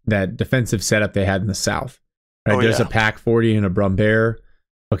defensive setup they had in the south. Right? There's a Pack 40 and a Brumbear.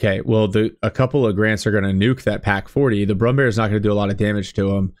 Okay, well, a couple of grants are going to nuke that Pack 40. The Brumbear is not going to do a lot of damage to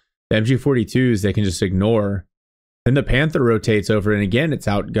them. The MG42s they can just ignore. Then the Panther rotates over, and again, it's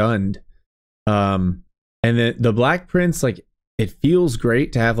outgunned. And then the Black Prince, like, it feels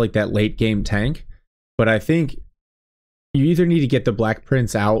great to have like that late game tank, but I think you either need to get the Black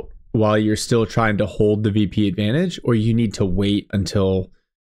Prince out while you're still trying to hold the VP advantage, or you need to wait until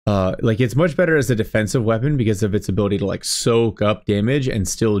like it's much better as a defensive weapon because of its ability to like soak up damage and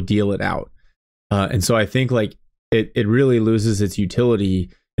still deal it out. And so I think like it really loses its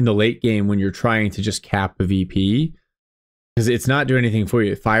utility in the late game when you're trying to just cap a VP, because it's not doing anything for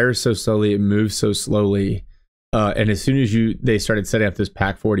you. It fires so slowly, it moves so slowly, and as soon as they started setting up this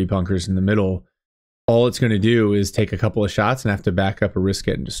Pack 40 bunkers in the middle, all it's going to do is take a couple of shots and have to back up or risk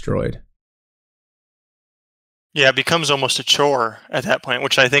getting destroyed. Yeah, it becomes almost a chore at that point,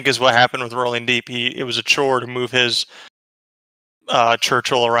 which I think is what happened with Rolling Deep. It was a chore to move his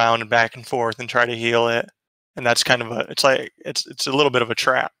Churchill around and back and forth and try to heal it, and that's kind of it's a little bit of a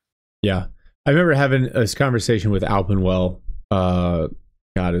trap. Yeah, I remember having this conversation with Alpenwell. God,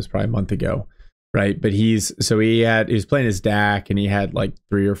 it was probably a month ago, right? But he was playing his DAC and he had like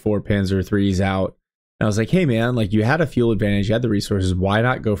 3 or 4 Panzer IIIs out. And I was like, hey man, like you had a fuel advantage, you had the resources, why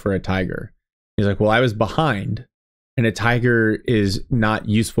not go for a Tiger? He's like, well, I was behind, and a Tiger is not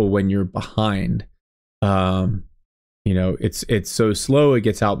useful when you're behind. It's so slow, it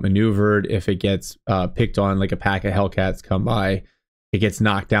gets outmaneuvered. If it gets picked on, like a pack of Hellcats come by, it gets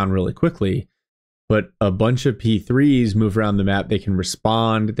knocked down really quickly. But a bunch of P3s move around the map, they can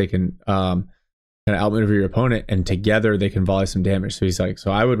respond, they can kind of outmaneuver your opponent, and together they can volley some damage. So he's like,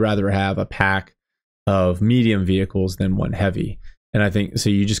 so I would rather have a pack of medium vehicles than 1 heavy. And I think so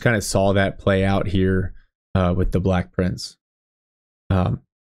you just kind of saw that play out here with the Black Prince.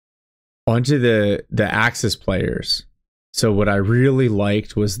 Onto the Axis players. So what I really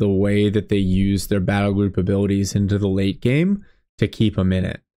liked was the way that they used their battle group abilities into the late game to keep them in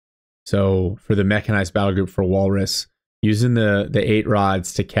it. So for the mechanized battle group for Walrus, using the 8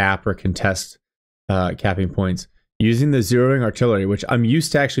 rods to cap or contest capping points, using the zeroing artillery, which I'm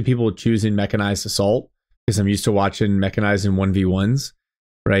used to actually people choosing mechanized assault because I'm used to watching mechanized in 1v1s,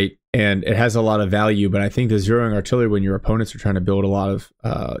 right? And it has a lot of value, but I think the zeroing artillery when your opponents are trying to build a lot of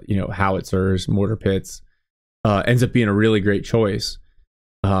howitzers, mortar pits, ends up being a really great choice.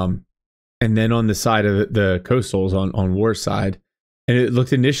 And then on the side of the coastals on War's side, and it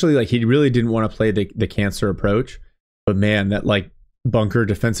looked initially like he really didn't want to play the cancer approach, but man, that like bunker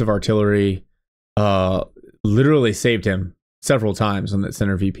defensive artillery literally saved him several times on that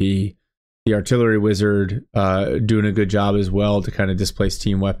center VP. The artillery wizard doing a good job as well to kind of displace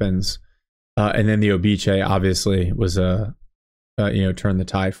team weapons, and then the Obiche obviously was turned the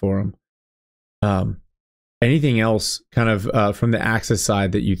tide for him. Anything else kind of from the Axis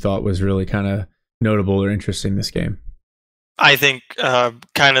side that you thought was really kind of notable or interesting this game? I think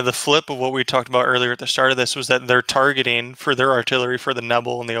kind of the flip of what we talked about earlier at the start of this was that their targeting for their artillery for the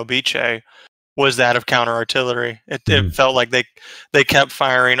Nebel and the Obiche was that of counter artillery. It felt like they kept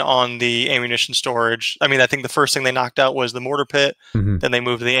firing on the ammunition storage. I mean, I think the first thing they knocked out was the mortar pit. Then they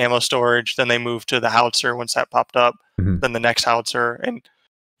moved to the ammo storage. Then they moved to the howitzer once that popped up. Then the next howitzer, and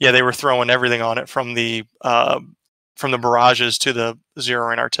yeah, they were throwing everything on it from the barrages to the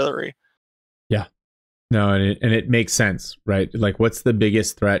zeroing artillery. Yeah, no, and it makes sense, right? Like, what's the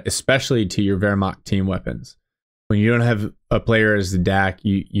biggest threat, especially to your Wehrmacht team weapons? When you don't have a player as the DAC,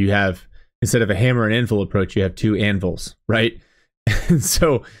 you have, instead of a hammer and anvil approach, you have 2 anvils, right? And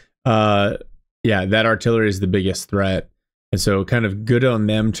so, that artillery is the biggest threat. And so kind of good on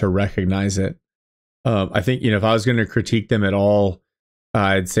them to recognize it. I think, if I was going to critique them at all,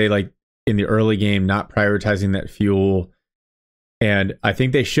 I'd say like in the early game, not prioritizing that fuel. And I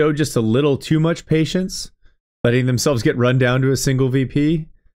think they showed just a little too much patience, letting themselves get run down to a single VP.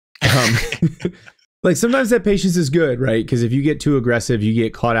 Like sometimes that patience is good, right? Because if you get too aggressive, you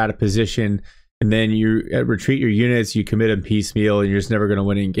get caught out of position, and then you retreat your units, you commit them piecemeal, and you're just never going to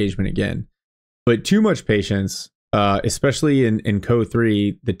win an engagement again. But too much patience, especially in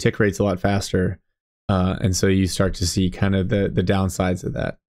CoH3, the tick rate's a lot faster. And so you start to see kind of the downsides of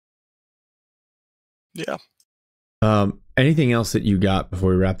that. Yeah. Anything else that you got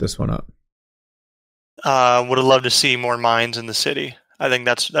before we wrap this one up? Would have loved to see more mines in the city. I think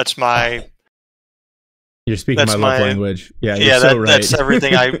that's my... You're speaking my love language. Yeah, you're so right. That's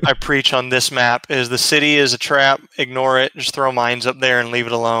everything I preach on this map is the city is a trap. Ignore it. Just throw mines up there and leave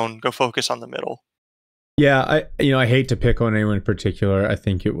it alone. Go focus on the middle. Yeah, I hate to pick on anyone in particular. I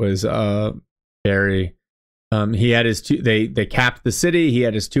think it was Barry. He had his 2. They capped the city. He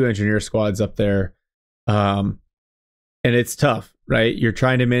had his 2 engineer squads up there, and it's tough, right? You're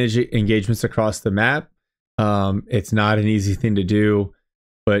trying to manage engagements across the map. It's not an easy thing to do.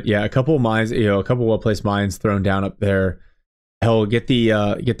 But yeah, a couple of mines, a couple well-placed mines thrown down up there. Hell, get the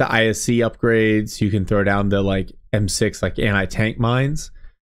ISC upgrades. You can throw down the like M6 like anti-tank mines,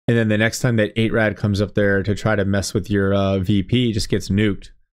 and then the next time that 8-rad comes up there to try to mess with your VP, just gets nuked.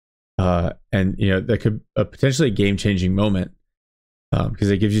 And that could potentially a game-changing moment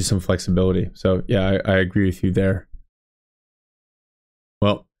because it gives you some flexibility. So yeah, I agree with you there.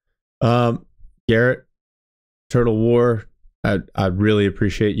 Well, Garrett, TurtleWar, I really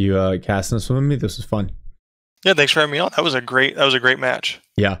appreciate you casting this with me. This was fun. Yeah, thanks for having me on. That was a great match.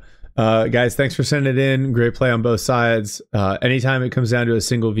 Yeah. Guys, thanks for sending it in. Great play on both sides. Anytime it comes down to a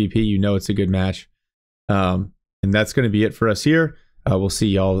single VP, it's a good match. And that's going to be it for us here. We'll see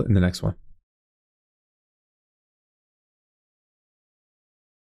y'all in the next one.